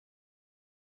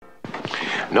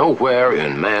Nowhere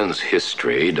in man's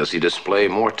history does he display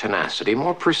more tenacity,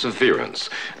 more perseverance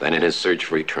than in his search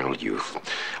for eternal youth.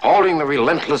 Halting the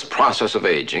relentless process of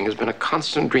aging has been a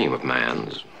constant dream of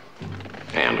man's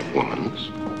and of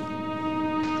woman's.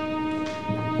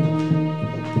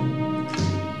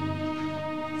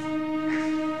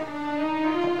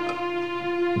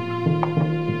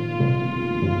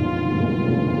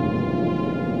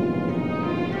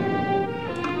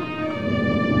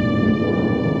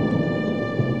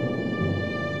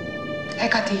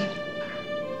 Hekati,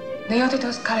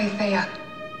 neotitos kaletheia,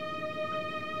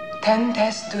 ten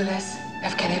tes dules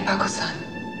evkene pakosan,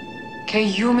 ke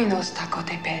yuminos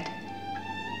takoteped,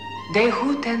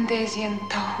 dehu tendesien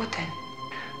tahuten.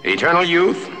 Eternal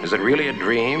youth, is it really a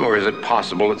dream, or is it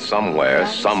possible that somewhere,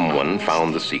 someone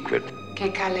found the secret?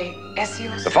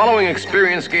 The following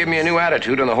experience gave me a new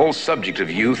attitude on the whole subject of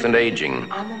youth and aging.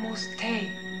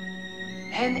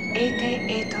 Hen ete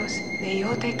etos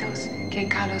neotetos ke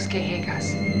kalos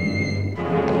kehegas.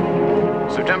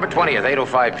 September 20th,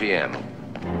 8:05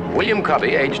 p.m. William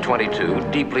Cubby, age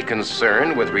 22, deeply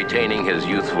concerned with retaining his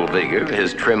youthful vigor,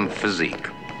 his trim physique.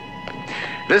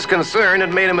 This concern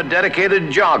had made him a dedicated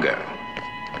jogger.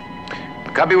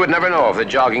 Cubby would never know if the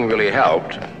jogging really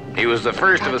helped. He was the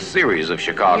first of a series of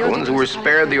Chicagoans who were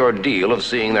spared the ordeal of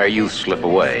seeing their youth slip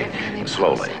away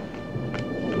slowly.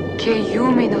 Que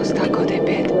yuminos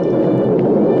takoteped.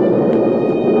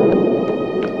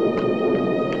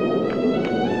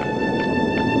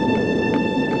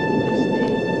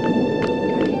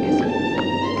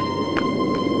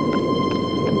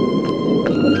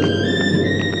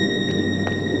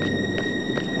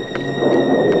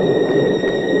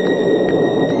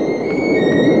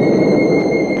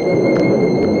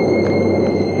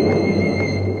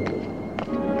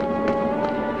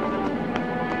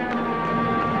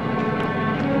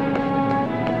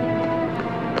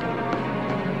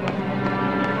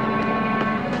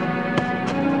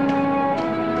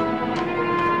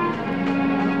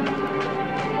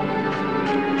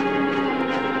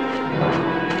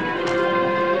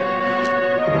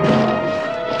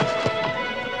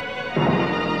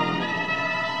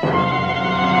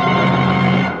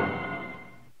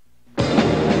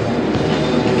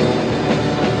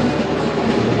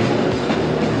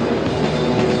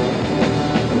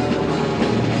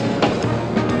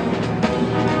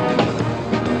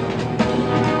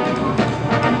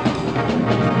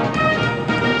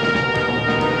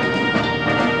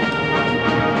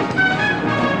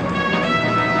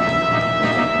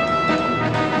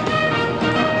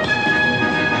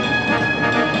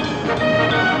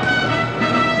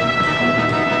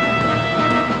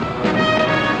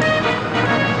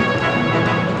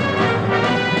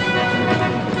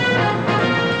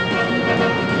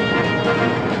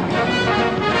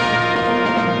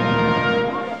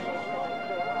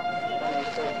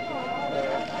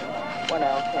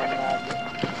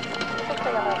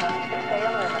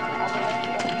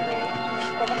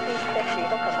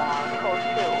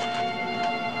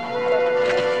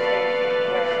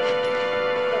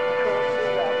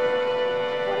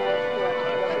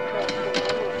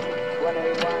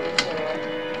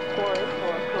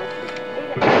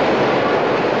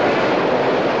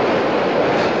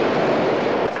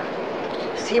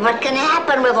 See what can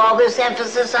happen with all this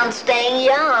emphasis on staying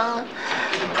young.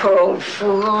 Poor old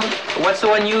fool. What's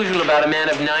so unusual about a man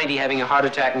of 90 having a heart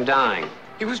attack and dying?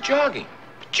 He was jogging.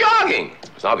 Jogging!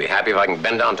 So I'll be happy if I can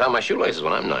bend down and tie my shoelaces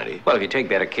when I'm 90. Well, if you take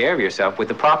better care of yourself with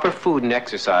the proper food and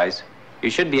exercise, you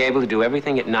should be able to do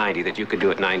everything at 90 that you could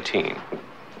do at 19.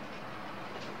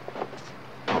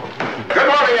 Good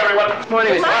morning, everyone. Good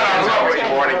morning, Mr. Well, it's a lovely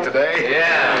morning today.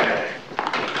 Yeah.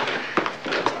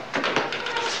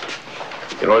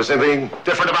 You notice anything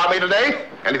different about me today?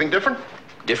 Anything different?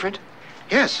 Different?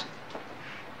 Yes.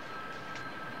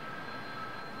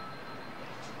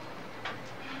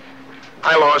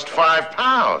 I lost 5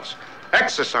 pounds.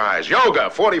 Exercise, yoga,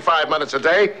 45 minutes a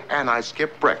day, and I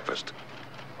skipped breakfast.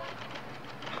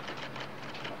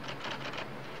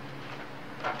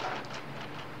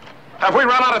 Have we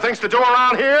run out of things to do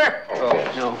around here? Oh,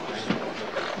 no.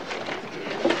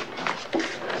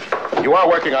 You are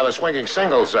working on a swinging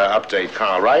singles update,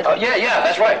 Carl, right? Yeah,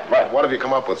 that's right. Right. What have you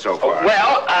come up with so far?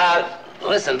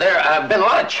 Listen, there have been a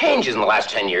lot of changes in the last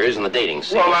 10 years in the dating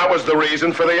scene. Well, that was the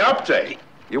reason for the update.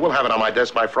 You will have it on my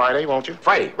desk by Friday, won't you?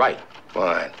 Friday, right.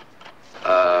 Fine.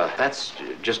 That's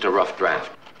just a rough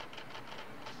draft.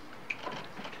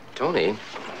 Tony,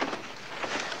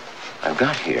 I've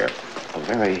got here a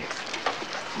very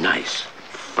nice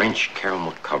French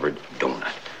caramel-covered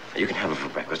donut. You can have it for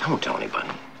breakfast. I won't tell anybody.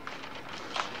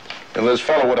 And this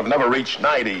fellow would have never reached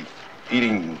 90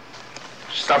 eating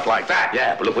Stuff like that.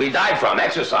 Yeah, but look what he died from,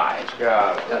 exercise.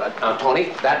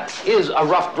 Tony, that is a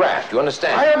rough draft, you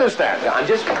understand? I understand. Yeah, I'm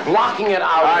just blocking it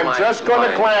out. I'm just going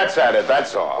to glance at it,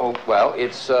 that's all. Oh, well,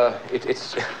 it's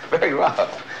very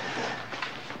rough.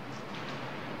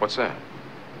 What's that?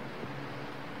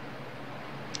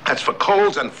 That's for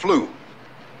colds and flu.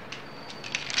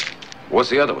 What's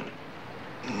the other one?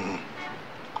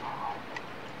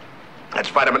 That's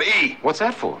vitamin E. What's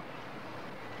that for?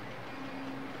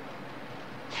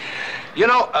 You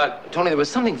know, Tony, there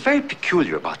was something very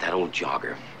peculiar about that old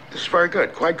jogger. This is very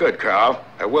good, quite good, Carl.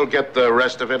 We'll get the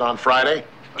rest of it on Friday.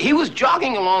 He was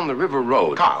jogging along the river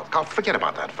road. Carl, forget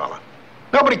about that fella.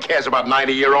 Nobody cares about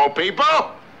 90-year-old people.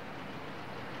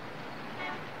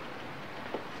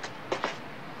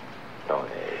 Tony.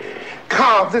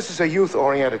 Carl, this is a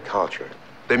youth-oriented culture.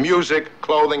 The music,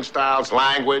 clothing styles,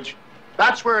 language.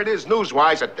 That's where it is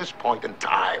news-wise at this point in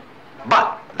time.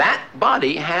 But that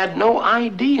body had no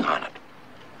ID on it.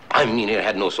 I mean, it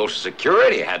had no Social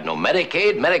Security, it had no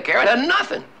Medicaid, Medicare, it had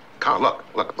nothing. Carl,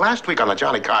 look, last week on the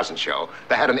Johnny Carson show,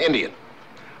 they had an Indian.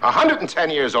 110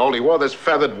 years old, he wore this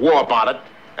feathered war bonnet,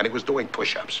 and he was doing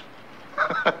push-ups.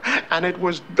 And it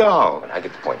was dull. I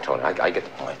get the point, Tony. I get the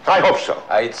point. I hope so.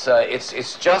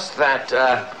 It's just that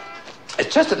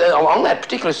along that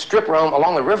particular strip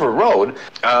along the river road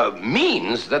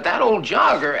means that old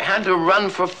jogger had to run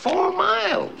for 4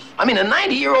 miles. I mean, a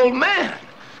 90-year-old man.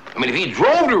 I mean, if he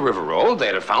drove to River Road,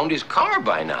 they'd have found his car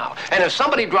by now. And if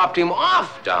somebody dropped him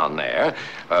off down there,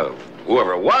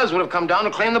 whoever it was would have come down to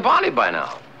claim the body by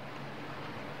now.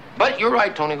 But you're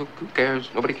right, Tony. Who cares?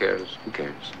 Nobody cares. Who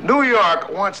cares? New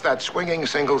York wants that swinging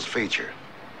singles feature.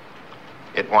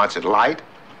 It wants it light,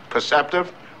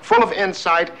 perceptive, full of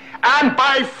insight, and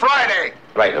by Friday.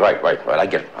 Right. I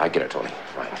get it, Tony.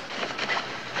 Right.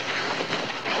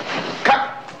 Cut.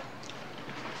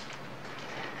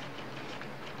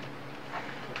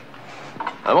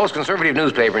 The most conservative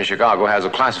newspaper in Chicago has a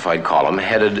classified column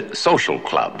headed Social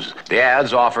Clubs. The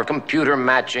ads offer computer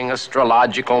matching,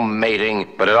 astrological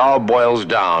mating, but it all boils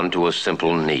down to a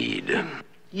simple need.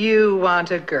 You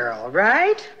want a girl,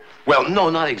 right? Well,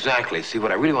 no, not exactly. See,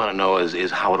 what I really want to know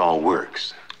is how it all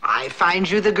works. I find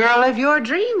you the girl of your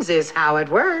dreams is how it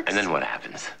works. And then what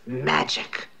happens?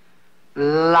 Magic.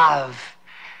 Love.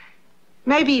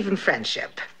 Maybe even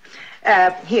friendship.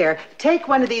 Here, take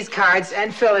one of these cards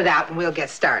and fill it out and we'll get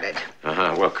started.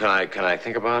 Well, can I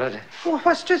think about it? Well,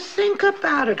 what's to think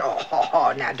about it?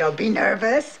 Oh, now don't be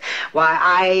nervous.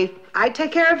 Why, I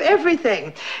take care of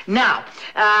everything. Now,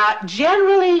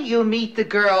 generally you meet the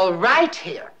girl right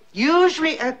here.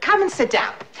 Usually, come and sit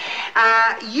down.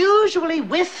 Usually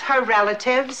with her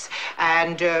relatives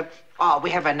and, we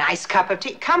have a nice cup of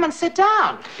tea. Come and sit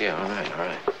down. Yeah, all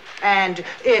right. And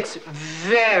it's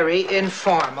very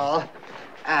informal.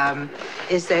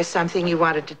 Is there something you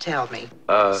wanted to tell me?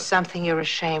 Something you're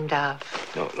ashamed of?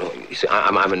 No. You see,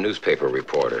 I'm a newspaper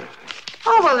reporter.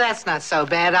 Oh, well, that's not so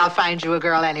bad. I'll find you a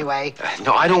girl anyway.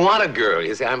 No, I don't want a girl.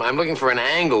 You see, I'm looking for an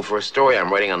angle for a story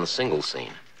I'm writing on the single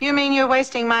scene. You mean you're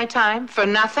wasting my time for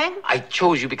nothing? I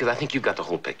chose you because I think you've got the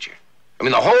whole picture. I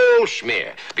mean, the whole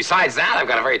schmear. Besides that, I've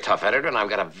got a very tough editor, and I've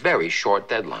got a very short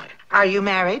deadline. Are you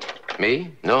married?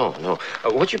 Me? No.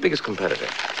 What's your biggest competitor?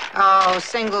 Oh,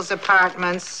 singles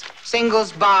apartments,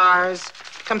 singles bars,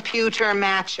 computer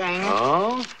matching.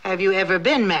 Oh? Have you ever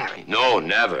been married? No,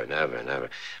 never.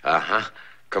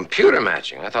 Computer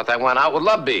matching. I thought that went out with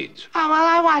love beads. Oh, well,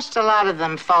 I watched a lot of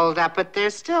them fold up, but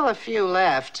there's still a few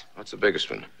left. What's the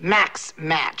biggest one? Max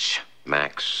Match.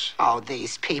 Max. Oh,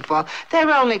 these people.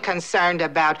 They're only concerned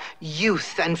about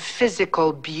youth and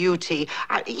physical beauty.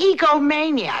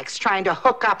 Egomaniacs trying to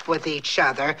hook up with each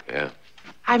other. Yeah.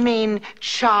 I mean,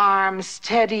 charm,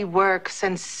 steady work,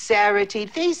 sincerity.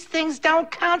 These things don't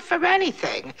count for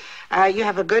anything. You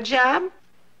have a good job?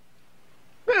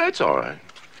 Yeah, it's all right.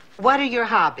 What are your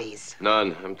hobbies?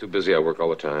 None. I'm too busy. I work all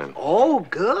the time. Oh,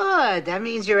 good. That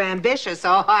means you're ambitious.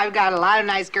 Oh, I've got a lot of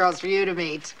nice girls for you to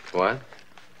meet. What?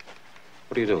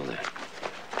 What are you doing there?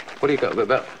 What do you got,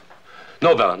 Bella?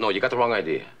 No, Bella, no, you got the wrong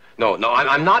idea. No,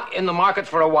 I'm not in the market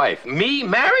for a wife. Me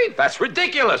married? That's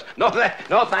ridiculous. No,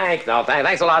 thanks.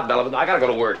 Thanks a lot, Bella, but I gotta go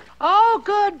to work. Oh,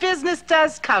 good. Business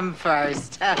does come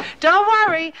first. Don't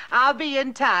worry. I'll be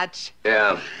in touch.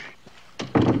 Yeah.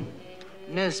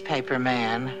 Newspaper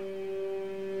man.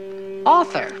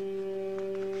 Author.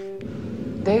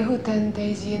 Dehuten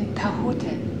dezien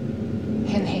tahuten.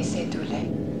 Hen he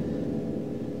sedule.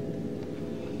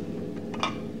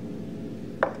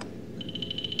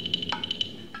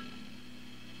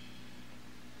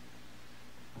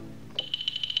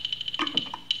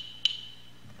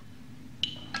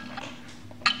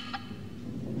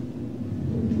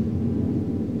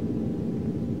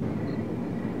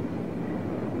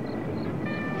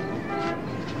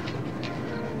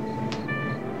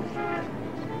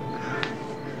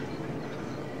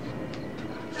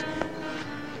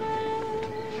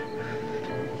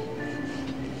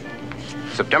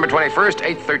 September 21st,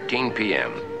 8:13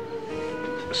 p.m.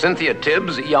 Cynthia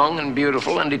Tibbs, young and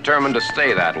beautiful and determined to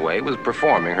stay that way, was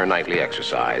performing her nightly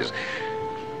exercise.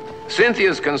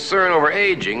 Cynthia's concern over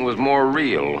aging was more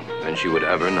real than she would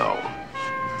ever know.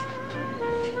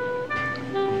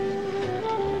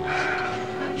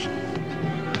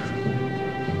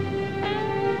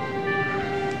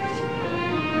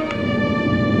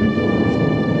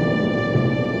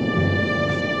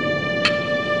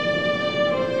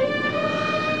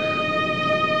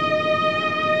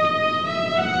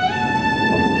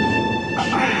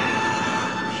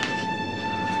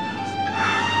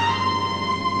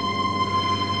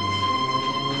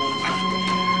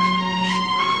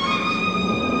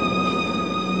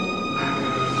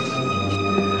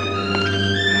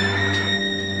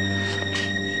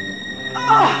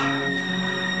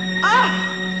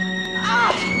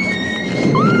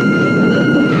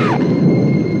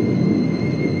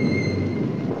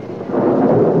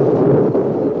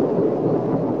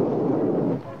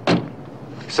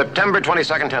 September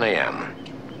 22nd, 10 a.m.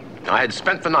 I had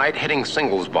spent the night hitting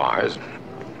singles bars,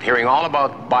 hearing all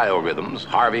about biorhythms,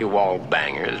 Harvey wall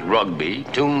bangers, rugby,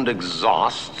 tuned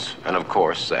exhausts, and of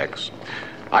course, sex.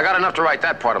 I got enough to write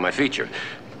that part of my feature.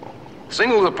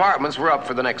 Singles apartments were up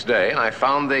for the next day, and I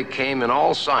found they came in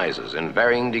all sizes and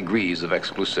varying degrees of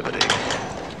exclusivity.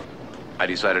 I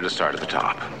decided to start at the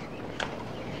top.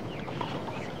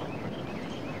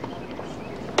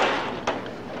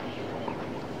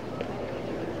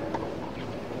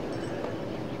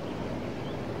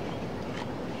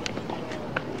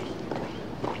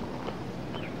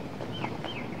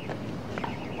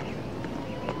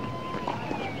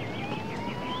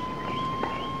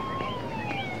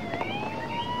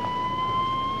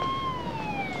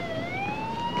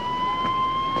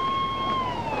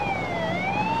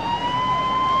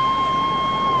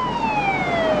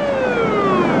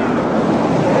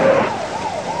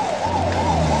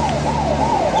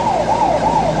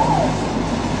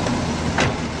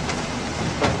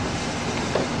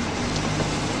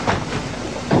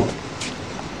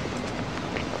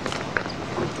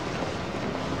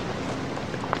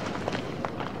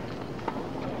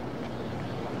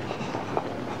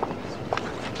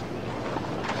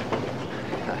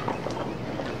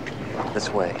 This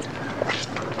way.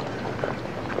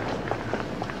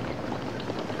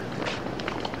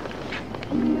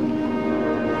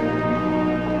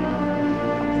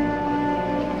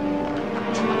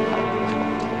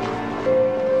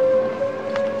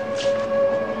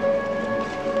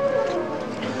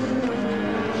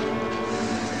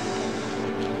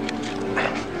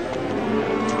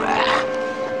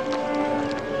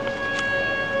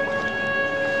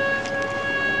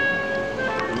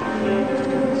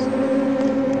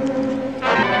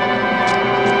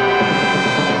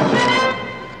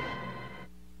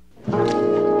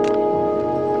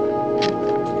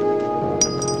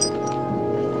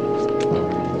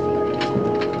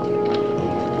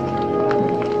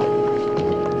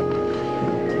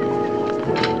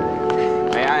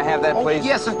 Please?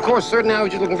 Yes, of course, certainly. I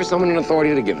was just looking for someone in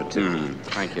authority to give it to.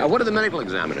 Thank you. What did the medical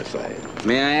examiner say?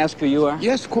 May I ask who you are?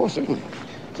 Yes, of course, certainly.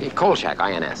 Kolchak,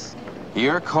 INS.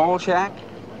 You're Kolchak?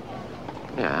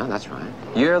 Yeah, that's right.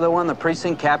 You're the one the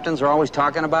precinct captains are always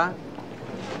talking about?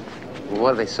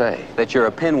 What do they say? That you're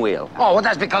a pinwheel. Oh, well,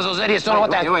 that's because those idiots don't know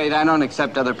what that... Wait, I don't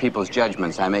accept other people's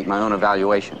judgments. I make my own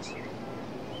evaluations.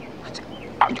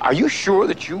 Are you sure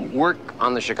that you work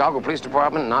on the Chicago Police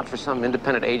Department, not for some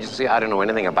independent agency I don't know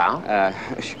anything about?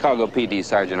 Chicago PD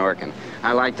Sergeant Orkin.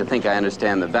 I like to think I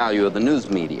understand the value of the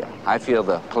news media. I feel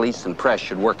the police and press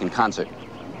should work in concert.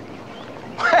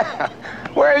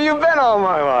 Where have you been all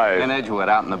my life? In Edgewood,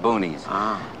 out in the boonies.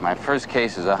 My first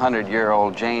case is a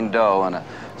 100-year-old Jane Doe in a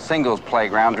singles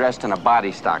playground dressed in a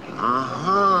body stocking.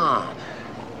 I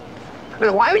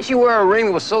mean, why would she wear a ring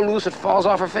that was so loose it falls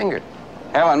off her finger?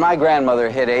 Hell, when my grandmother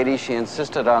hit 80, she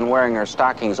insisted on wearing her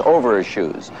stockings over her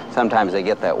shoes. Sometimes they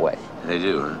get that way. They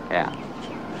do, huh? Yeah.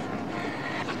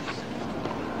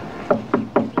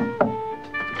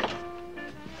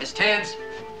 Miss Tibbs?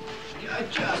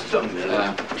 Just a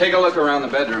minute. Take a look around the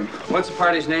bedroom. What's the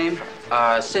party's name?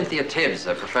 Cynthia Tibbs,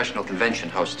 a professional convention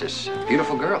hostess.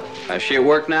 Beautiful girl. Is she at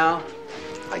work now?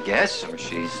 I guess, or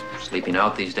she's sleeping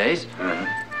out these days.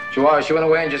 She went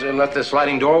away and just left the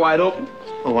sliding door wide open?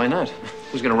 Well, why not?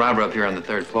 Who's gonna rob her up here on the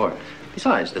 3rd floor?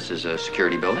 Besides, this is a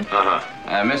security building.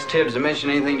 Miss Tibbs,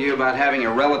 mentioned anything to you about having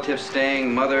a relative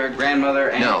staying, mother, grandmother,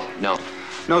 and... No.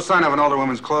 No sign of an older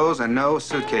woman's clothes and no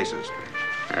suitcases.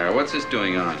 What's this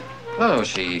doing on? Oh,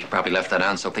 she probably left that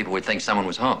on so people would think someone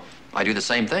was home. I do the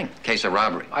same thing. Case of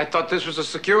robbery. I thought this was a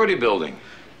security building.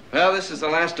 Well, this is the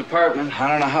last apartment. I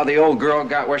don't know how the old girl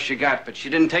got where she got, but she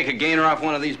didn't take a gainer off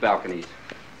one of these balconies.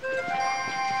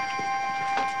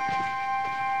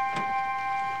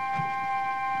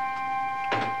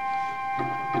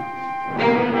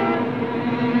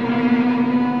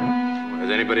 Has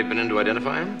anybody been in to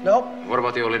identify him? Nope. What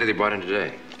about the old lady they brought in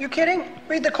today? You kidding?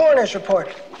 Read the coroner's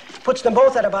report. Puts them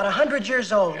both at about 100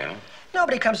 years old. Yeah?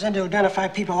 Nobody comes in to identify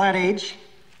people that age.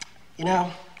 You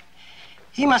know,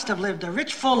 he must have lived a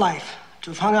rich, full life to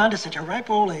have hung on to such a ripe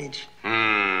old age.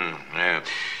 Yeah.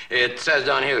 It says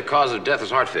down here the cause of death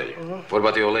is heart failure. What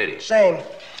about the old lady? Same.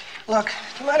 Look,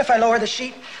 do you mind if I lower the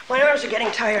sheet? My arms are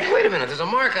getting tired. Wait a minute, there's a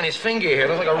mark on his finger here. It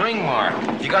looks like a ring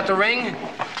mark. You got the ring?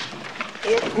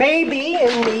 It may be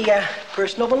in the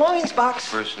personal belongings box.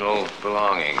 Personal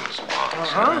belongings box.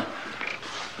 Uh-huh.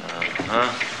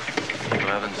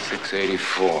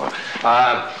 11684.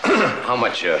 How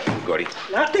much, Gordy?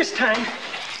 Not this time.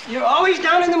 You're always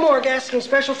down in the morgue asking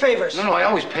special favors. No, I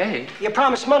always pay. You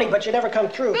promise money, but you never come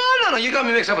through. No, you got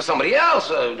me mixed up with somebody else.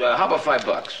 How about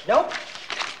 $5? Nope.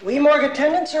 We morgue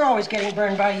attendants are always getting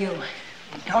burned by you.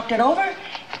 We talked it over,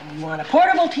 and we want a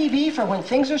portable TV for when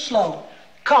things are slow.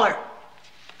 Color.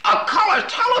 A color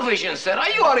television set? Are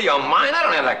you out of your mind? I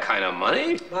don't have that kind of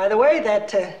money. By the way,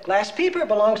 that glass peeper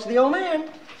belongs to the old man.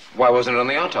 Why wasn't it on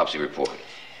the autopsy report?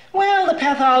 Well, the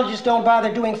pathologists don't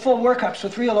bother doing full workups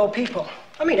with real old people.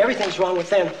 I mean, everything's wrong with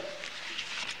them.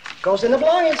 Goes in the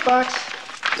belongings box.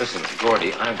 Listen,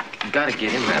 Gordy, I've got to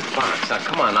get in that box. Now,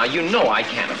 come on, now, you know I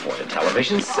can't afford a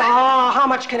television set. Oh, how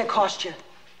much can it cost you?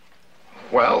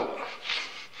 Well,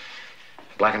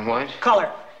 black and white? Color.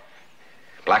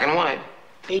 Black and white.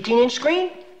 18-inch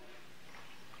screen?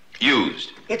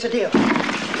 Used. It's a deal. Right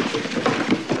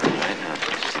now,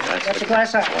 That's a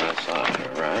glass eye. Glass eye,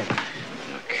 right.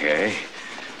 Okay.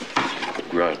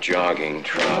 Jogging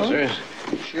trousers.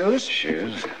 Shoes?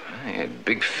 Shoes. He had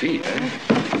big feet, eh?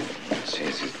 Let's see,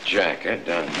 it's his jacket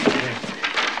down here.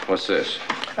 What's this?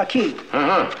 A key.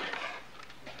 Uh-huh.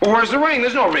 Well, where's the ring?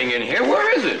 There's no ring in here.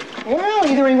 Where is it? Well,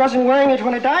 either he wasn't wearing it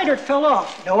when it died or it fell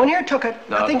off. No one here took it.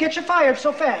 No. Nothing gets you fired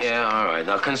so fast. Yeah, all right.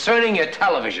 Now, concerning your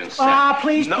television set...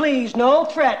 Please, please, no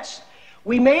threats.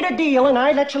 We made a deal, and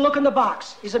I let you look in the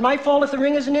box. Is it my fault if the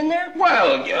ring isn't in there?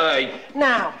 Well,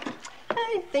 Now,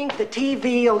 I think the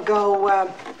TV will go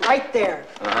right there.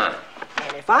 Uh-huh.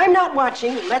 And if I'm not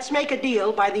watching, let's make a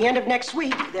deal. By the end of next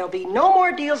week, there'll be no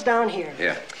more deals down here.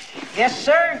 Yeah. Yes,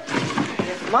 sir.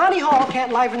 If Monty Hall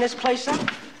can't liven this place up,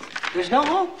 there's no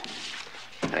hope.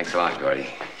 Thanks a lot, Gordy.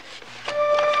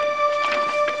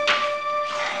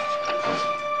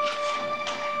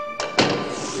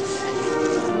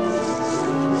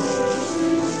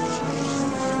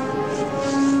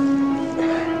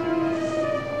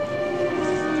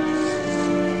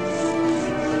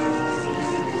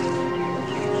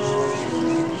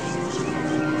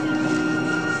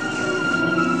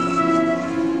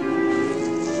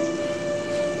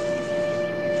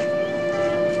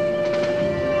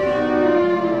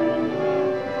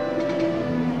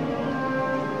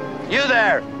 You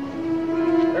there!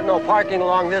 There's no parking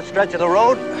along this stretch of the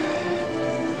road.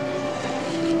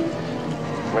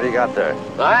 What do you got there?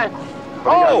 Huh?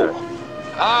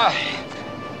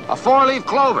 A four-leaf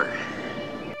clover.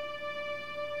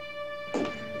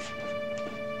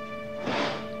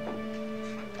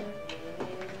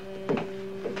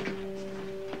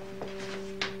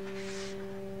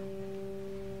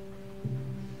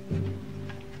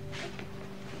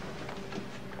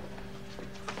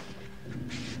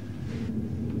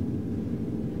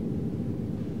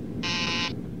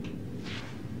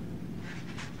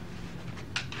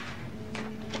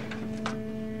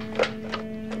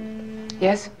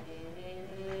 Yes?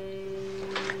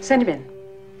 Send him in.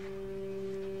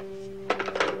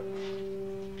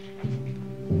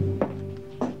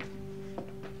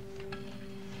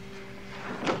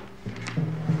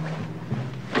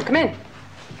 Come in.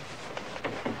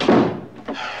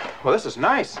 Well, this is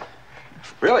nice.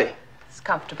 Really? It's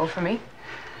comfortable for me.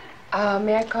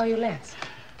 May I call you Lance?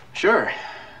 Sure.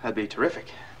 That'd be terrific.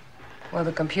 Well,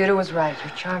 the computer was right.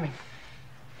 You're charming.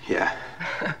 Yeah.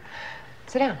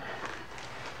 Sit down.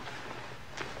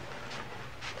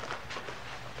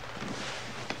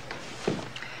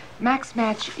 Max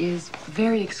Match is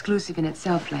very exclusive in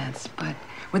itself, Lance, but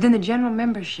within the general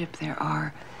membership, there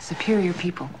are superior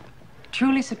people.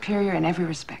 Truly superior in every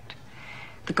respect.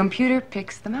 The computer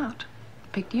picks them out.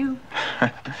 Picked you.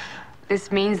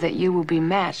 This means that you will be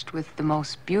matched with the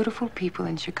most beautiful people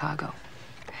in Chicago.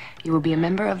 You will be a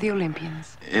member of the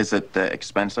Olympians. Is it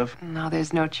expensive? No,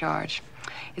 there's no charge.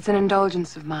 It's an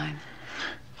indulgence of mine.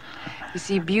 You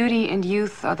see, beauty and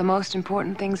youth are the most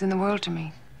important things in the world to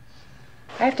me.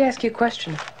 I have to ask you a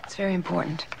question. It's very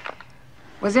important.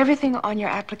 Was everything on your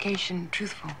application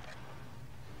truthful?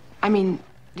 I mean,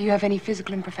 do you have any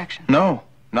physical imperfection? No,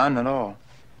 none at all.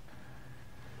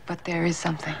 But there is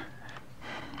something.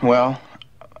 Well,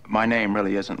 my name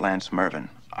really isn't Lance Mervyn.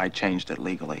 I changed it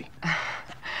legally.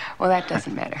 Well, that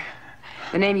doesn't matter.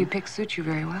 The name you picked suits you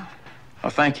very well. Oh,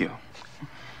 thank you.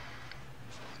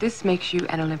 This makes you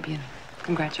an Olympian.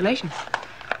 Congratulations.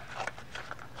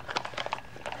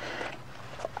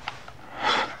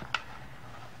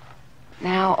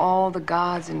 Now all the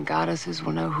gods and goddesses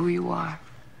will know who you are.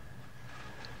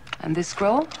 And this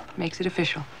scroll makes it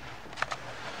official.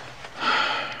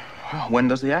 Well, when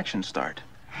does the action start?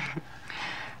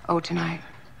 Oh, tonight.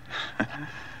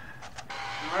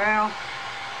 Well,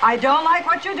 I don't like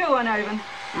what you're doing, Irvin.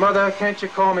 Mother, can't you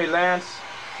call me Lance?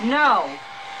 No.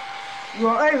 You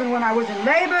were Irvin when I was in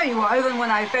labor, you were Irvin when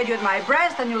I fed you at my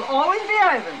breast, and you'll always be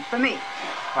Irvin, for me.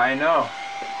 I know.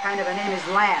 Kind of a name is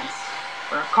Lance,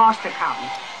 for a cost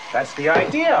accountant. That's the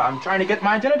idea. I'm trying to get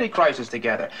my identity crisis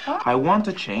together. Huh? I want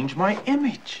to change my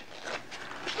image.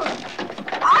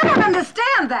 I don't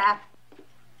understand that.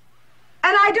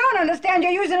 And I don't understand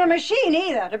you're using a machine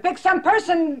either, to pick some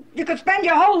person you could spend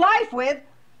your whole life with.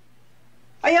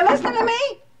 Are you listening to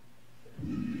me?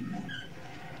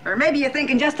 Or maybe you're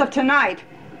thinking just of tonight.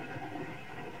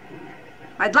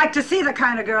 I'd like to see the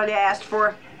kind of girl you asked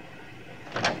for.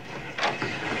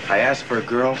 I asked for a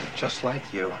girl just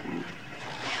like you.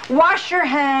 Wash your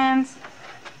hands.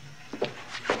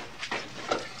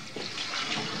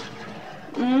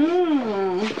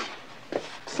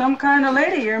 Some kind of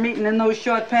lady you're meeting in those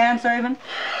short pants, Irvin.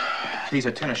 These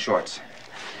are tennis shorts.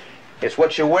 It's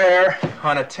what you wear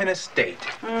on a tennis date.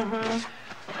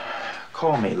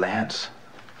 Call me Lance.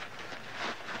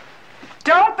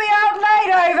 Don't be out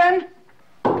late,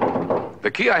 Irvin.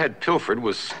 The key I had pilfered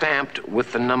was stamped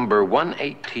with the number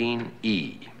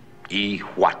 118E. E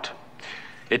what?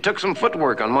 It took some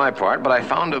footwork on my part, but I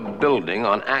found a building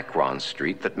on Akron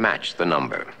Street that matched the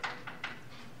number.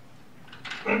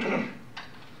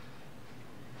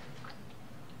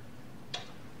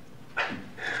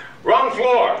 Wrong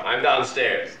floor. I'm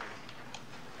downstairs.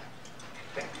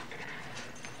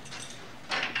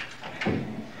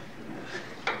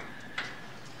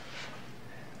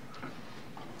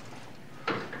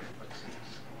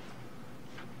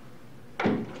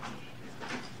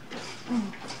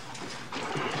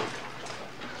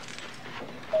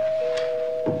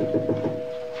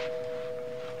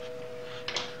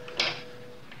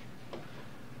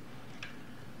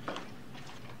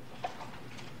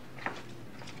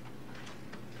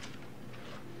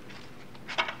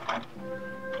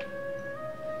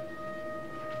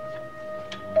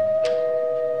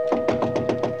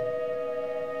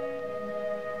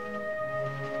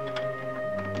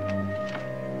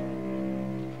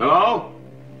 Hello?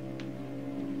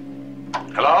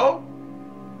 Hello?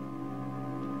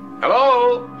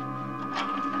 Hello?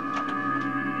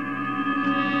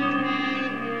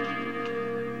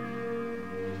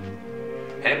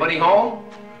 Anybody home?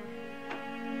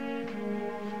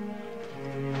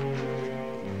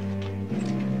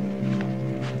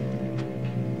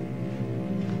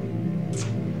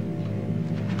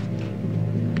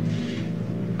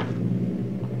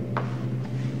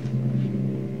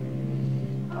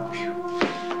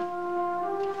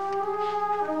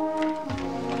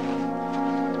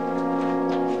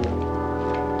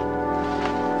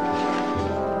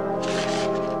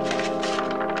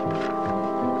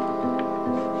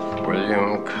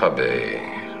 William Cubby,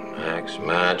 Max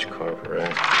Match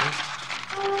Corporation.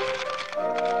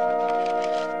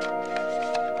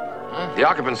 The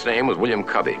occupant's name was William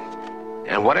Cubby,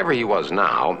 and whatever he was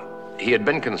now, he had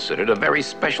been considered a very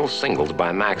special singles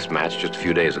by Max Match just a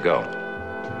few days ago.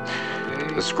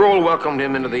 The scroll welcomed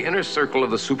him into the inner circle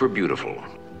of the super beautiful,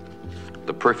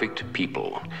 the perfect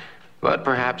people. But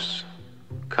perhaps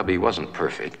Cubby wasn't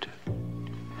perfect.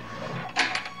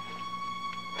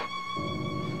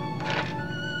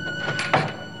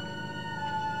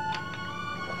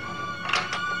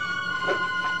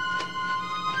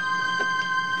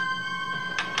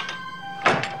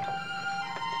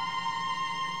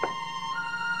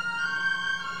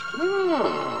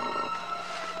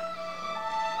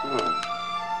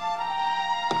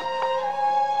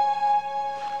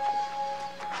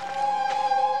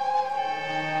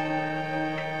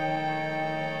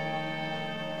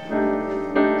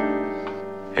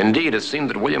 Indeed, it seemed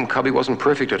that William Cubby wasn't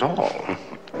perfect at all.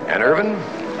 And Irvin,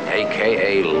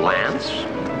 a.k.a. Lance,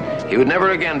 he would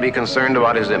never again be concerned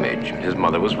about his image. His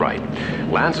mother was right.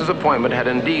 Lance's appointment had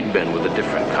indeed been with a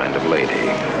different kind of lady.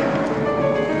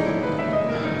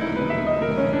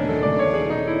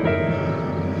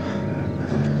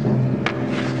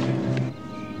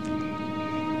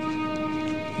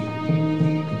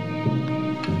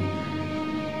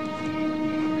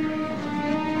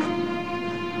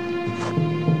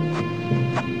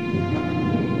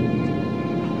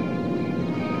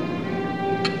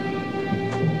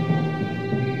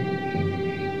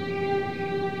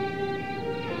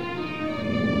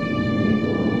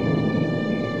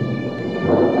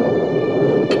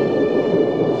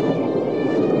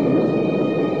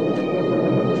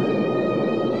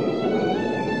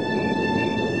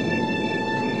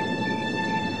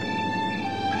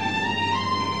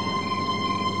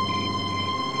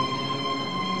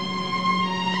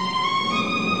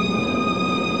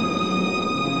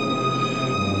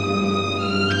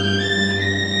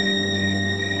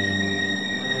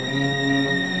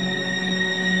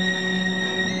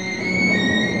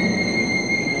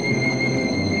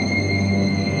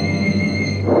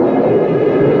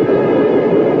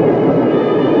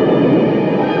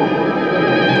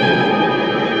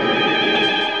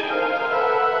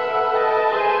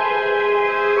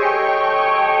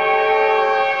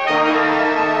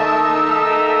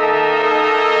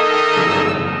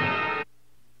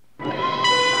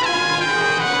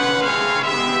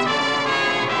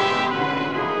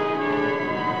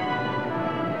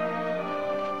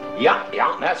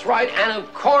 that's right. And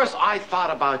of course, I thought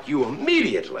about you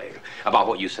immediately. About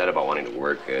what you said about wanting to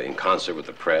work in concert with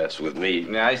the press, with me.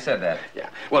 Yeah, I said that. Yeah.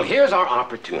 Well, here's our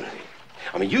opportunity.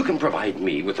 I mean, you can provide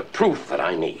me with the proof that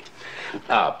I need.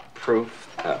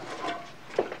 Proof?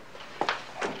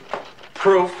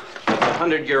 Proof that the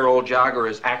 100-year-old jogger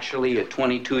is actually a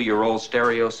 22-year-old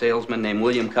stereo salesman named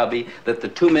William Cubby, that the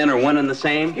two men are one and the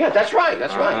same? Yeah, that's right,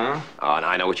 that's right. Oh, and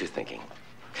I know what you're thinking.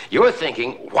 You're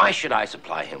thinking, why should I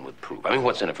supply him with proof? I mean,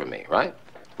 what's in it for me, right?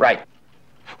 Right.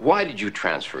 Why did you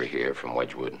transfer here from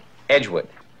Wedgwood? Edgewood.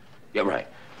 Yeah, right.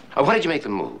 Why did you make the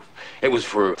move? It was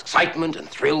for excitement and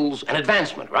thrills and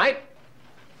advancement, right?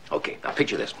 Okay, now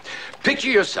picture this. Picture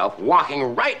yourself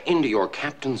walking right into your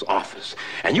captain's office,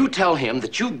 and you tell him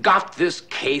that you got this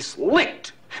case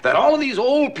licked. That all of these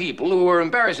old people who are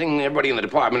embarrassing everybody in the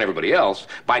department, everybody else,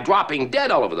 by dropping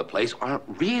dead all over the place, aren't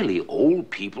really old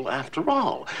people after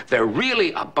all. They're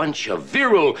really a bunch of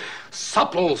virile,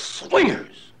 supple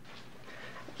swingers.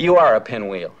 You are a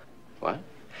pinwheel. What?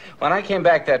 When I came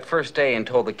back that first day and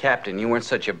told the captain you weren't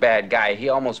such a bad guy, he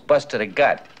almost busted a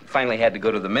gut. Finally had to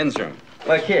go to the men's room.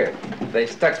 Look here. They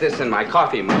stuck this in my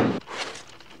coffee mug.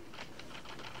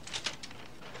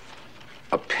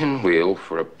 A pinwheel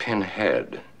for a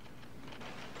pinhead.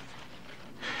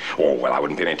 Oh, well, I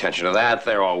wouldn't pay any attention to that.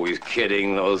 They're always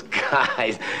kidding, those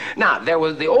guys. Now, there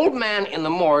was the old man in the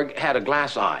morgue had a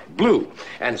glass eye, blue,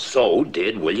 and so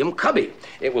did William Cubby.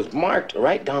 It was marked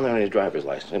right down there on his driver's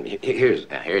license. Here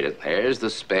it is. There's the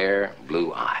spare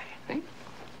blue eye. See?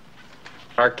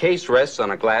 Our case rests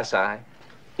on a glass eye.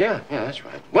 Yeah, that's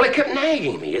right. Well, it kept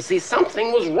nagging me. You see,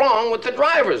 something was wrong with the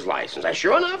driver's license. And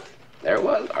sure enough, there it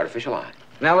was, artificial eye.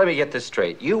 Now, let me get this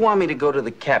straight. You want me to go to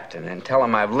the captain and tell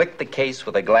him I've licked the case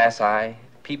with a glass eye?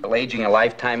 People aging a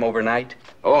lifetime overnight?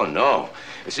 Oh, no.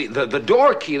 You see, the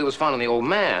door key that was found on the old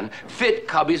man fit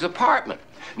Cubby's apartment.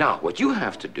 Now, what you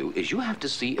have to do is you have to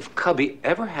see if Cubby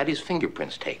ever had his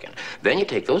fingerprints taken. Then you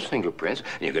take those fingerprints,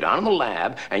 and you go down in the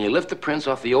lab, and you lift the prints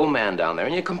off the old man down there,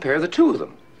 and you compare the two of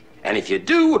them. And if you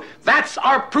do, that's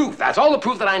our proof. That's all the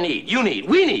proof that I need. You need.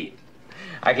 We need.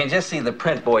 I can just see the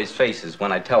print boys' faces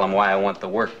when I tell them why I want the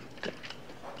work.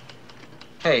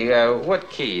 Hey, what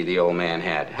key the old man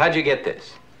had? How'd you get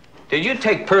this? Did you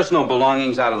take personal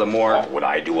belongings out of the morgue? Oh, would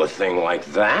I do a thing like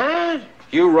that?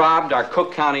 You robbed our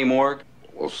Cook County morgue?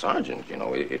 Well, Sergeant, you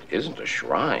know, it isn't a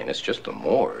shrine. It's just a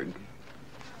morgue.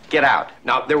 Get out.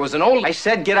 Now, there was an old... I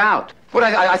said get out. But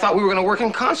I thought we were going to work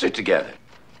in concert together.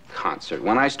 Concert?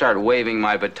 When I start waving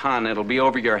my baton, it'll be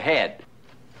over your head.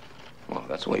 Well,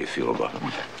 that's the way you feel about it.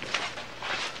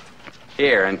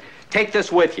 Here, and take this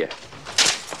with you.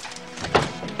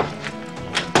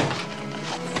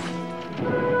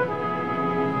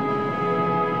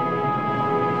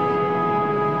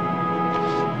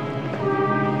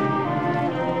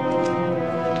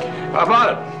 How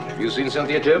about it? Have you seen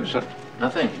Cynthia Tibbs?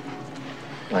 Nothing.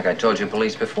 Like I told you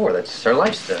police before, that's her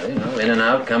lifestyle, you know, in and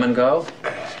out, come and go.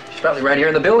 She's probably right here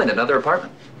in the building, another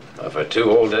apartment. For 2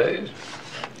 whole days.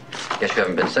 Guess you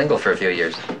haven't been single for a few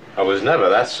years. I was never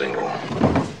that single.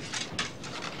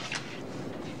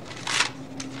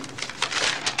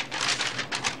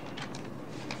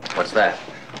 What's that?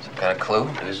 Some kind of clue?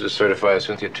 This is certified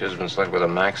Cynthia Tibbs been selected by the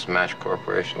Max Match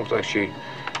Corporation. Looks like she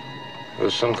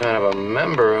was some kind of a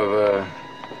member of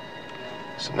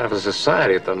some kind of a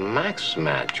society at the Max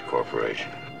Match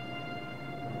Corporation.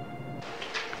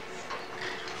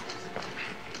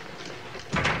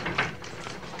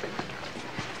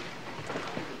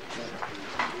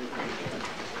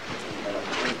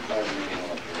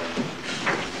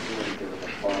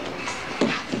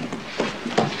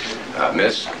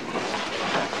 Miss?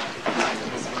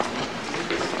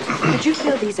 Could you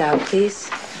fill these out,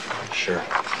 please? Sure.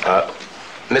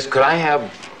 Miss, could I have...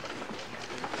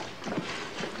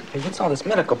 Hey, what's all this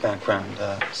medical background?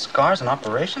 Scars and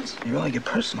operations? You really get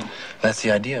personal. That's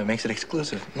the idea. It makes it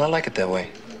exclusive. And I like it that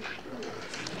way.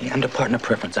 Hey, under partner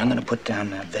preference, I'm gonna put down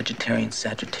vegetarian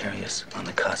Sagittarius on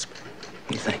the cusp. What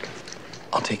do you think?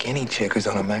 I'll take any chick who's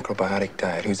on a macrobiotic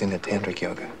diet, who's into tantric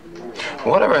yoga.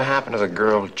 Whatever happened to the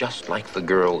girl just like the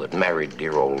girl that married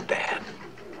dear old Dad?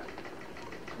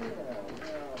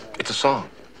 It's a song.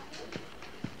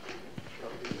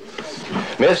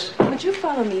 Miss? Would you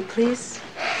follow me, please?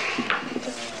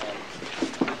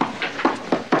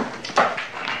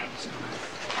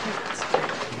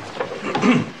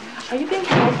 Are you being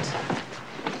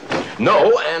helped?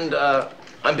 No, and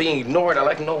I'm being ignored. I'd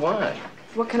like to know why.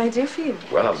 What can I do for you?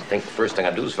 Well, I think the first thing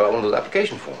I do is fill out one of those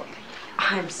application forms.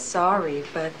 I'm sorry,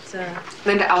 but,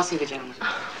 Linda, I'll see the gentleman.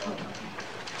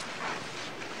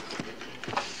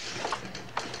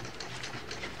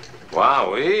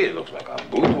 Wowee, it looks like a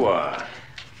boudoir.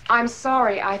 I'm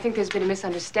sorry. I think there's been a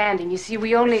misunderstanding. You see,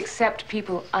 we only accept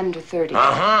people under 30.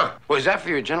 Uh-huh. Well, is that for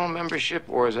your general membership,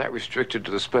 or is that restricted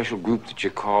to the special group that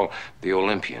you call the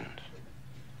Olympians?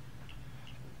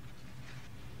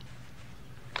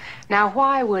 Now,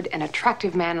 why would an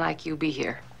attractive man like you be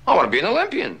here? I want to be an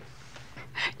Olympian.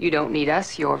 You don't need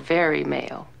us. You're very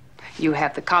male. You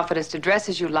have the confidence to dress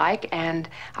as you like, and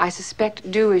I suspect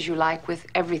do as you like with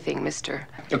everything, Mr.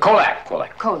 Kolchak.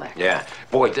 Kolchak. Yeah.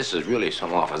 Boy, this is really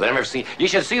some office. I've never seen. You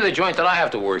should see the joint that I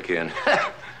have to work in.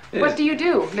 What do you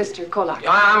do, Mr. Kolchak?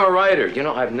 I'm a writer. You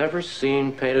know, I've never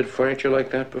seen painted furniture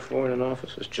like that before in an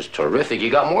office. It's just terrific.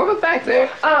 You got more of it back there?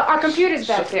 Our computer's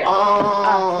back there.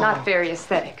 Oh. Not very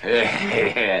aesthetic.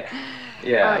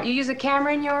 Yeah. You use a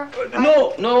camera in your...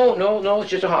 No. It's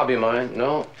just a hobby of mine.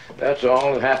 No, that's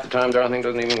all. Half the time, darn thing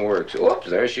doesn't even work. So, whoops,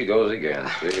 there she goes again.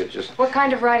 See, it's just... What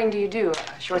kind of writing do you do?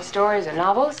 Short stories or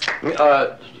novels?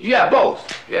 Yeah,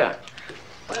 both. Yeah.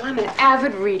 Well, I'm an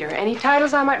avid reader. Any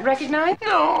titles I might recognize?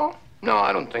 No,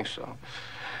 I don't think so.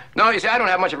 No, you see, I don't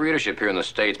have much of readership here in the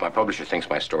States. My publisher thinks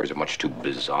my stories are much too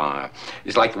bizarre.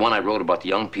 It's like the one I wrote about the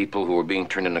young people who were being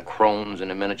turned into crones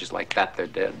in a minute. Just like that, they're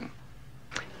dead.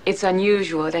 It's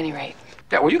unusual, at any rate.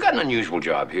 Yeah, well, you got an unusual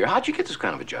job here. How'd you get this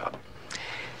kind of a job?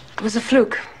 It was a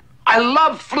fluke. I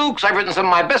love flukes. I've written some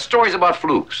of my best stories about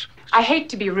flukes. I hate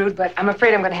to be rude, but I'm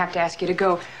afraid I'm going to have to ask you to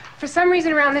go. For some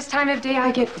reason, around this time of day, I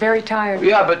get very tired.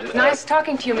 Yeah, but... Nice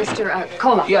talking to you, Mr.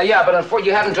 Kolchak. Yeah, but unfortunately,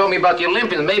 you haven't told me about the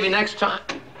Olympians. Maybe next time.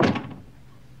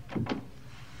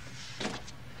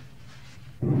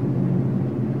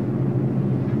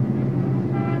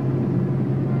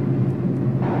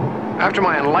 After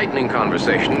my enlightening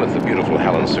conversation with the beautiful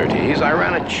Helen Surtees, I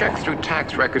ran a check through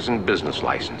tax records and business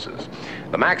licenses.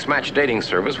 The Max Match dating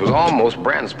service was almost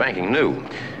brand spanking new.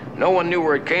 No one knew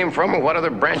where it came from or what other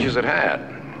branches it had.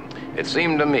 It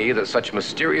seemed to me that such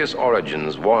mysterious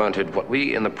origins warranted what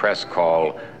we in the press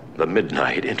call the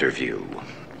midnight interview.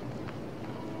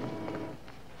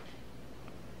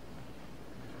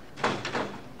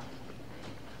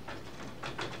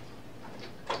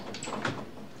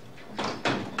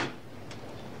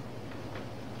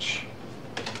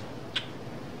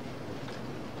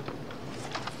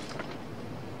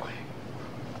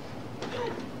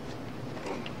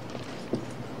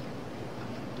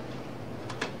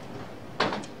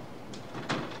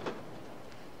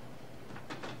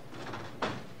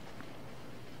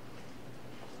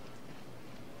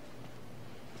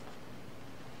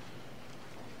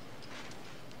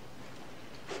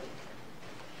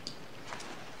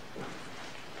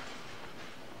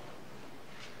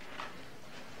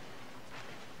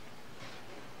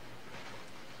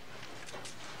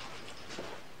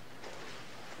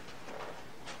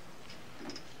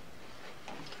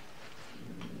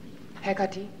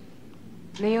 Hekati,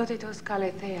 neotitos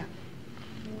kalethea,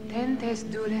 tentes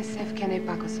dules efkene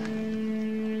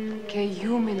pakosan, ke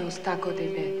yuminos tako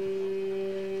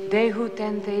debe, dehu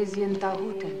tentes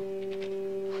yentahuten,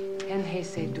 en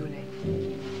hese dule,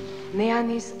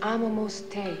 neanis amamos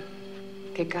te,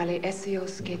 ke kale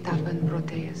esios ke tapen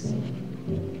proteas,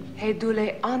 he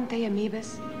dule ante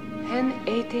amibes, hen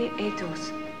ete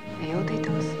etos,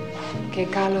 neotitos, ke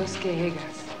kalos ke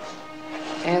hegas,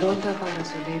 erota para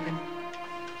su leben,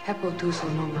 Hepotuso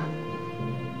noma.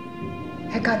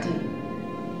 Hekati,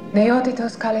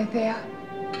 neotitos kalethea,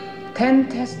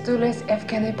 tentes dules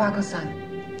efkene pagosan.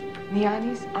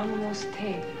 Nianis amamos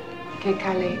te, ke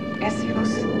kale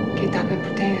esios, ke tapen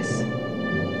proteas.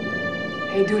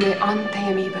 He dule ante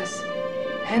amibas,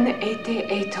 hen ete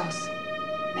etos,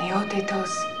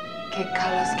 neotitos, ke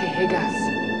kalos ke hegas.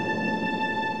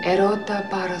 Erota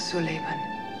para su leben.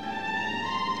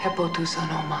 Hepotuso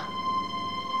noma.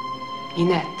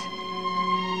 Inet.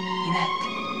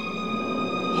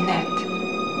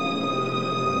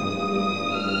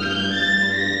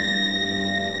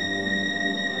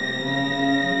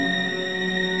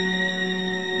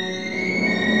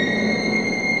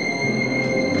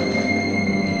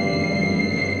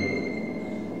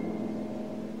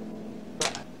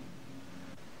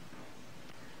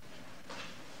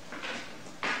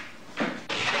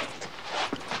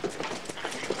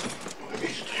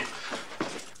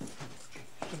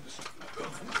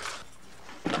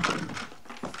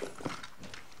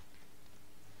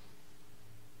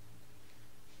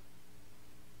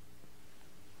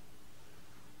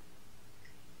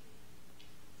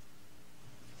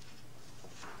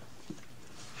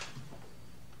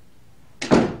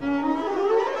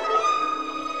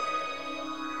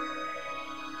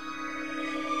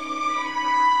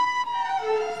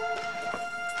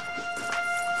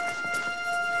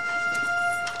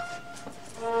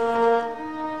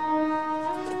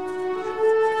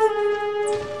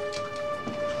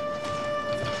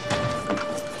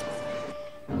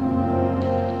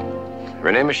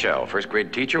 Renee Michelle, first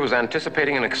grade teacher, was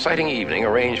anticipating an exciting evening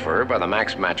arranged for her by the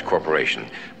Max Match Corporation.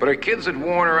 But her kids had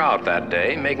worn her out that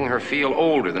day, making her feel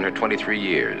older than her 23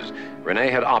 years.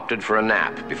 Renee had opted for a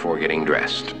nap before getting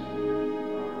dressed.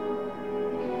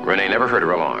 Renee never heard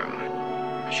her alarm.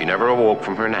 She never awoke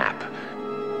from her nap.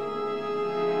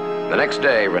 The next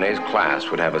day, Renee's class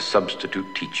would have a substitute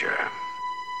teacher.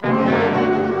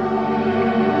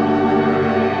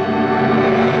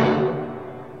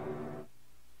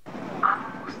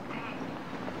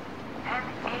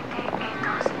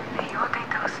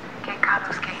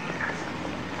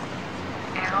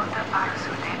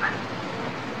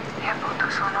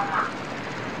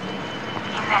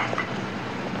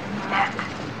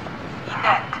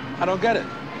 I don't get it.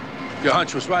 Your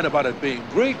hunch was right about it being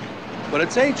Greek, but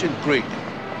it's ancient Greek.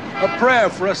 A prayer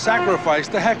for a sacrifice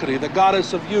to Hecate, the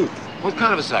goddess of youth. What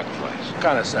kind of a sacrifice? What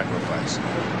kind of sacrifice?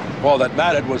 All that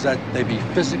mattered was that they be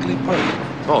physically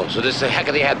perfect. Oh, so this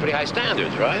Hecate had pretty high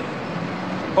standards, right?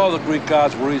 All the Greek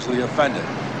gods were easily offended.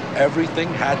 Everything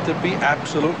had to be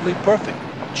absolutely perfect.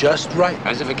 Just right.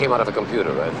 As if it came out of a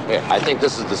computer, right? Here, I think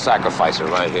this is the sacrificer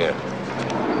right here.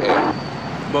 Here.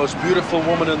 Most beautiful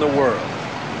woman in the world.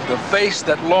 The face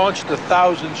that launched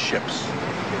 1,000 ships.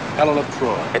 Helen of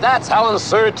Troy. Hey, that's Helen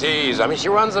Surtees. I mean, she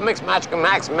runs the Max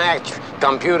Match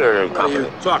computer company.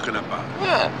 What are you talking about?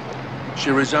 Yeah.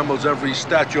 She resembles every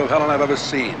statue of Helen I've ever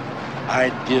seen.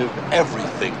 I'd give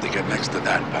everything to get next to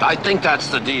that. I think that's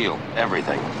the deal.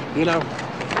 Everything. You know,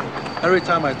 every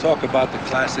time I talk about the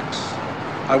classics,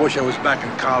 I wish I was back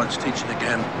in college teaching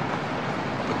again.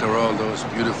 But there are all those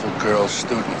beautiful girl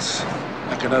students.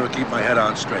 I can never keep my head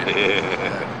on straight.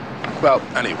 Well,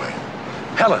 anyway,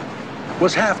 Helen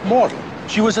was half mortal.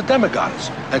 She was a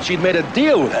demigoddess, and she'd made a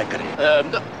deal with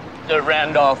Hecate.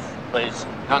 Randolph, please.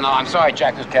 No, I'm sorry,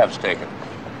 Jack. This cab's taken.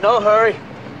 No hurry.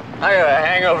 I got a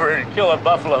hangover and kill a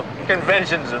buffalo.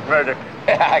 Conventions of murder.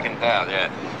 I can tell, yeah.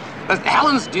 But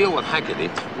Helen's deal with Hecate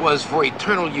was for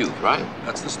eternal youth, right?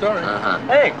 That's the story.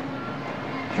 Hey,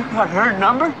 you got her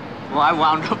number? Well, I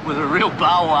wound up with a real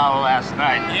bow wow last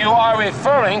night. You are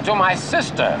referring to my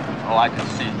sister. Oh, I can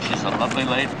see. She's a lovely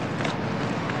lady.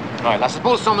 All right, now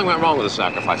suppose something went wrong with the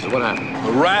sacrifices. What happened?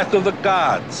 The wrath of the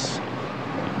gods.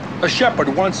 A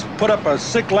shepherd once put up a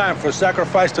sick lamb for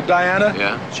sacrifice to Diana.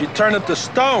 Yeah? She turned it to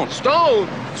stone. Stone?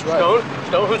 That's right.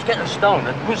 Stone? Who's getting stoned?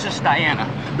 And who's this Diana?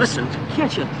 Listen,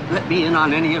 can't you let me in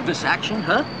on any of this action,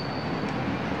 huh?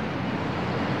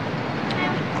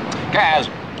 Kaz,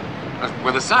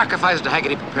 were the sacrifices to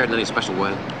Hecate prepared in any special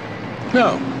way?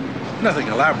 No, nothing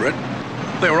elaborate.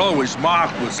 They were always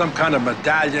marked with some kind of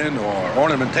medallion or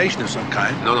ornamentation of some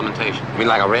kind. No ornamentation? You mean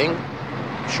like a ring?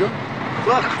 Sure.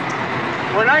 Look,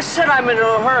 when I said I'm in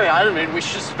no hurry, I don't mean we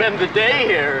should spend the day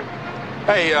here.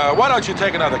 Hey, why don't you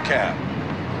take another cab?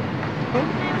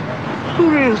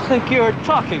 Who do you think you're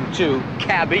talking to,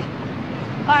 cabbie?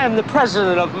 I am the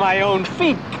president of my own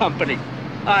feed company.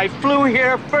 I flew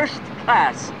here first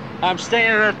class. I'm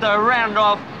staying at the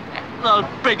Randolph, the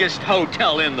biggest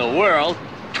hotel in the world.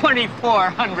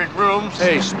 2,400 rooms.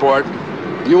 Hey, sport.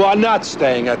 You are not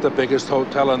staying at the biggest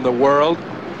hotel in the world.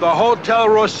 The Hotel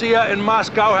Rossiya in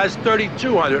Moscow has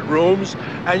 3,200 rooms,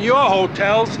 and your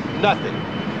hotel's nothing.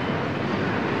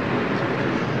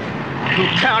 Who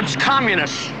counts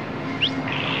communists?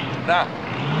 Now.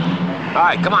 All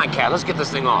right, come on, Cat. Let's get this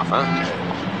thing off, huh?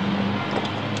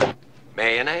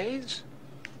 Mayonnaise?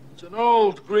 It's an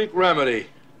old Greek remedy.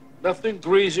 Nothing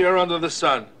greasier under the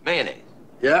sun. Mayonnaise?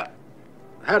 Yeah.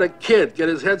 Had a kid get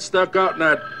his head stuck out in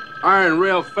that iron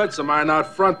rail fence of mine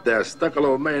out front there. Stuck a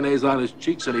little mayonnaise on his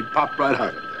cheeks and he popped right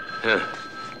out. Yeah.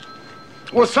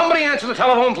 Will somebody answer the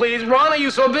telephone, please? Ron, are you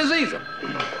so busy?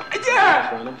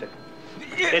 Yeah!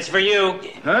 It's for you.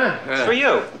 Huh? It's for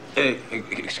you.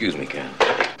 Excuse me, Ken.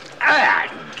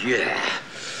 Yeah.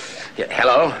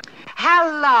 Hello?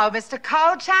 Hello, Mr.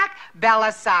 Kolchak,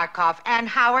 Bella Sarkov. And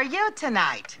how are you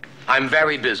tonight? I'm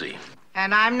very busy.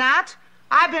 And I'm not?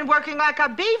 I've been working like a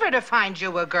beaver to find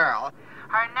you a girl.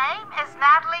 Her name is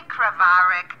Natalie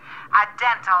Kravarik, a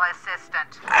dental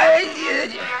assistant.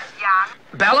 years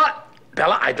young. Bella,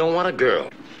 I don't want a girl.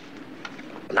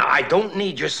 Now, I don't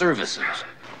need your services.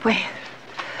 Well,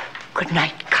 good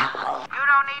night, Carl. You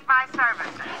don't need my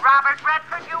services. Robert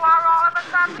Redford, you are all of a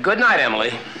sudden. Good night,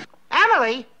 Emily.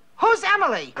 Emily? Who's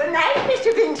Emily? Good night,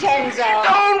 Mr. Vincenzo.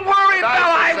 Don't worry,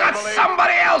 Bella. I've got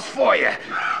somebody else for you.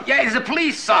 Yeah, he's a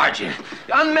police sergeant.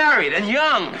 Unmarried and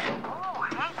young. Oh,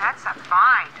 hey, that's a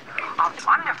find. A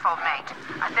wonderful mate.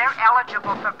 They're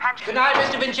eligible for pension. Good night,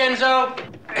 Mr. Vincenzo.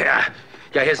 Yeah.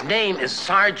 Yeah, his name is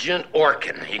Sergeant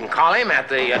Orkin. You can call him at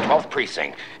the 12th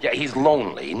precinct. Yeah, he's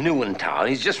lonely, new in town.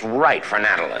 He's just right for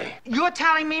Natalie. You're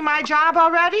telling me my job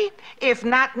already? If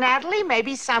not Natalie,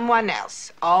 maybe someone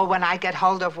else. Oh, when I get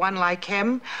hold of one like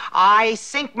him, I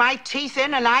sink my teeth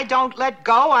in and I don't let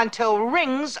go until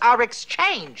rings are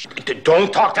exchanged.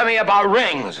 Don't talk to me about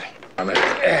rings.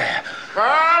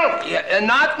 Carl? Yeah,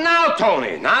 not now,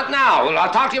 Tony. Not now. Well,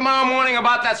 I'll talk to you tomorrow morning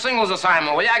about that singles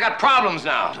assignment. Well, yeah, I got problems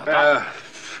now.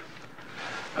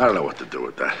 I don't know what to do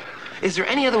with that. Is there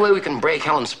any other way we can break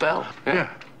Helen's spell? Yeah,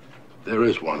 there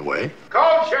is one way.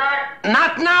 Kolchak!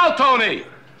 Not now, Tony!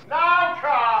 Now,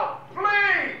 Carl,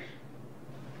 please!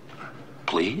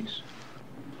 Please?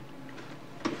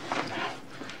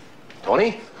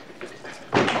 Tony?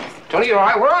 Tony, you all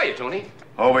right? Where are you, Tony?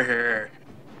 Over here.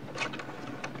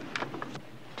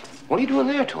 What are you doing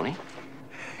there, Tony?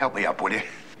 Help me up, will you?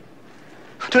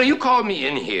 Tony, you called me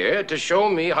in here to show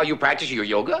me how you practice your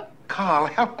yoga? Carl,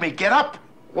 help me get up.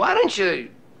 Why don't you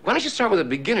start with a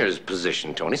beginner's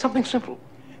position, Tony? Something simple.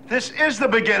 This is the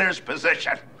beginner's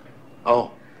position.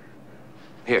 Oh.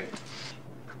 Here.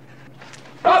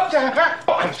 Oh,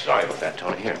 I'm sorry about that,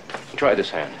 Tony. Here, try this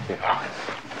hand. Here.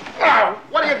 Oh,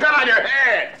 what do you got on your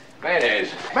head?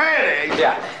 Mayonnaise. Mayonnaise?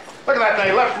 Yeah. Look at that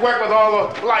thing. Left work with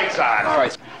all the lights on. All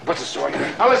right. What's the story?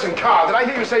 Now listen, Carl, did I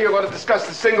hear you say you're going to discuss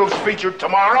the singles feature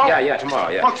tomorrow? Yeah,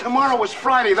 tomorrow, yeah. Well, tomorrow is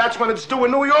Friday. That's when it's due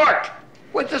in New York.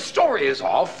 Wait, the story is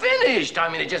all finished.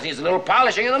 I mean, it just needs a little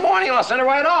polishing in the morning, and I'll send it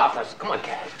right off. Come on,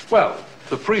 Cat. Well,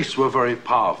 the priests were very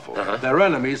powerful. Their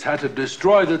enemies had to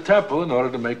destroy the temple in order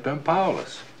to make them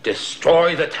powerless.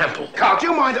 Destroy the temple. Carl, do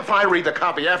you mind if I read the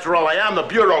copy? After all, I am the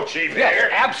bureau chief Yes,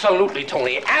 here. absolutely,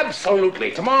 Tony.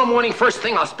 Absolutely. Tomorrow morning, first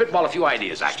thing, I'll spitball a few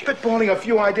ideas at you. Spitballing a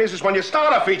few ideas is when you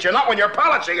start a feature, not when you're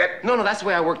polishing it. No, that's the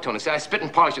way I work, Tony. See, I spit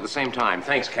and polish at the same time.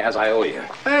 Thanks, Kaz. I owe you.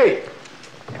 Hey,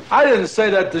 I didn't say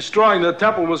that destroying the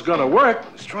temple was going to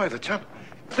work. Destroy the temple?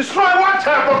 Destroy what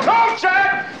temple?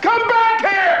 Kolchak! Come back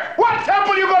here! What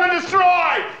temple are you going to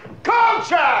destroy?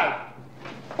 Kolchak!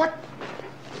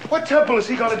 What temple is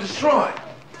he going to destroy?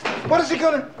 What is he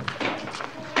going to...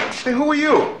 Hey, who are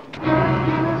you?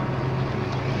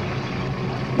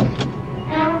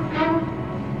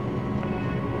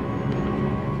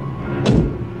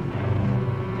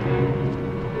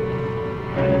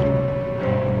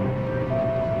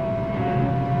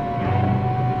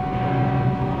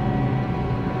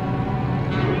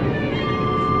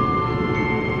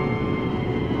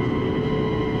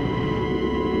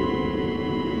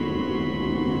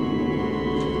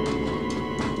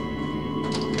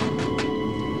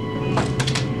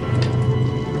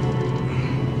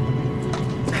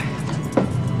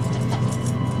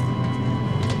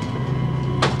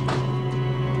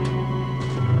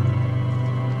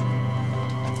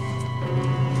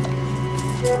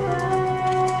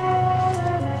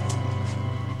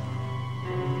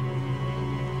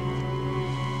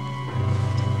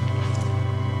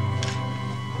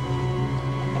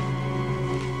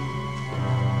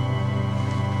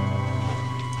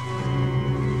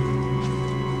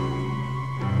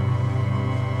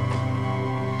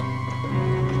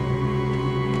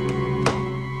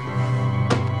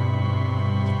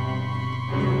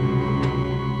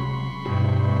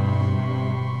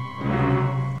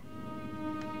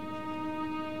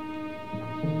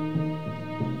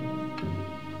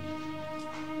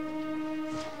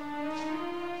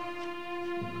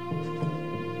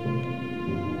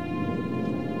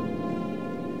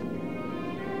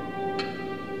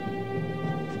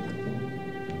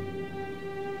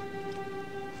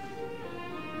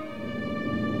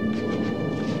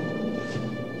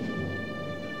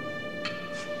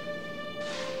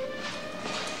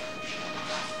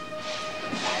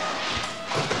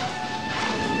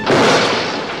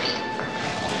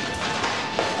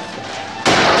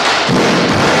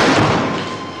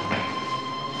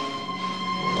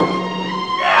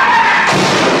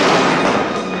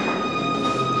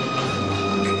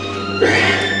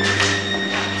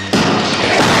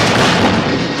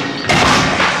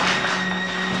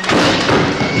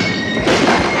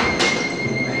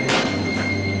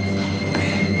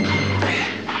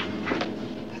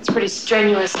 Pretty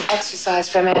strenuous exercise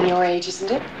for a man your age, isn't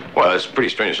it? Well, it's pretty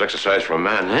strenuous exercise for a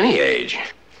man any age.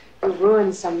 You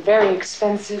ruined some very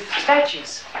expensive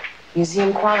statues.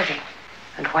 Museum quality.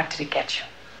 And what did it get you?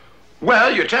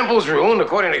 Well, your temple's ruined.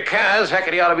 According to Kaz,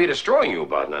 Hecate ought to be destroying you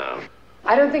about now.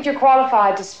 I don't think you're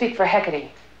qualified to speak for Hecate.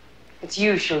 It's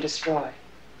you she'll destroy.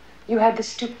 You had the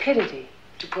stupidity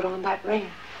to put on that ring.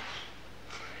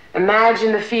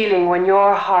 Imagine the feeling when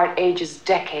your heart ages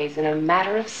decades in a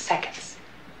matter of seconds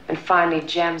and finally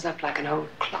jams up like an old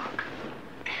clock.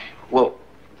 Well,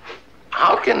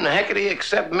 How can Hecate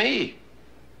accept me?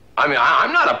 I mean,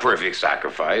 I'm not a perfect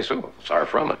sacrifice. Oh, far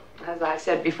from it. As I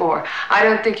said before, I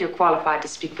don't think you're qualified to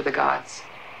speak for the gods.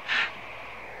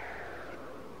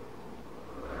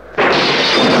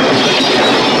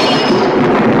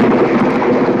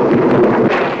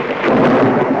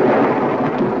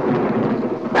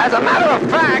 As a matter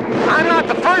of fact, I'm not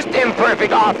the first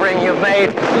imperfect offering you've made.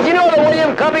 Did you know that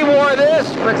William Cubby wore this?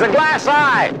 It's a glass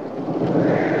eye.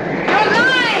 You're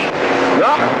lying!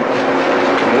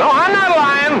 No, I'm not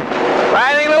lying.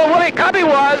 I think little Willie Cubby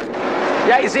was.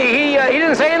 Yeah, you see, he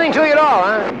didn't say anything to you at all,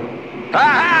 huh?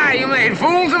 Aha! You made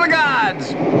fools of the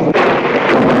gods.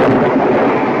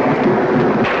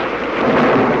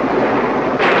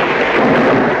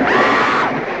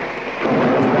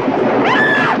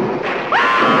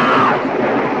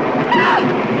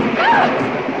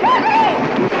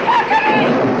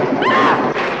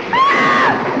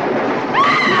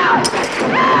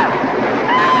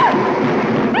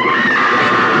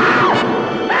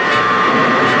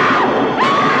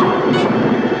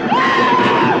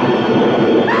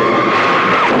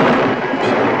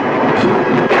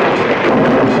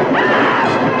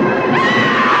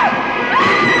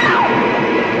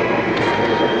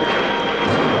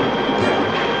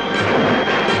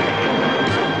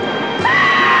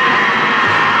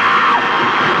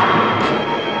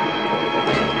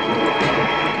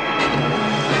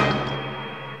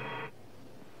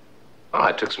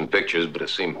 I took some pictures, but it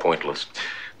seemed pointless.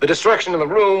 The destruction of the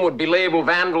room would be labeled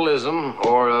vandalism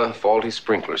or a faulty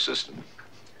sprinkler system.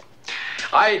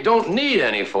 I don't need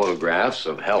any photographs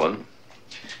of Helen.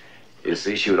 You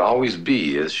see, she would always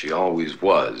be as she always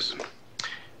was.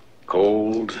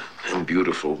 Cold and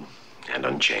beautiful and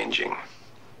unchanging.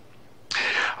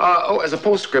 As a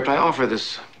postscript, I offer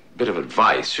this bit of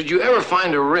advice. Should you ever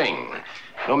find a ring,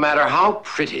 no matter how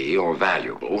pretty or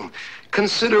valuable,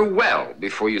 consider well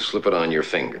before you slip it on your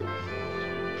finger.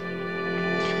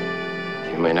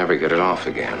 You may never get it off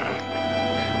again.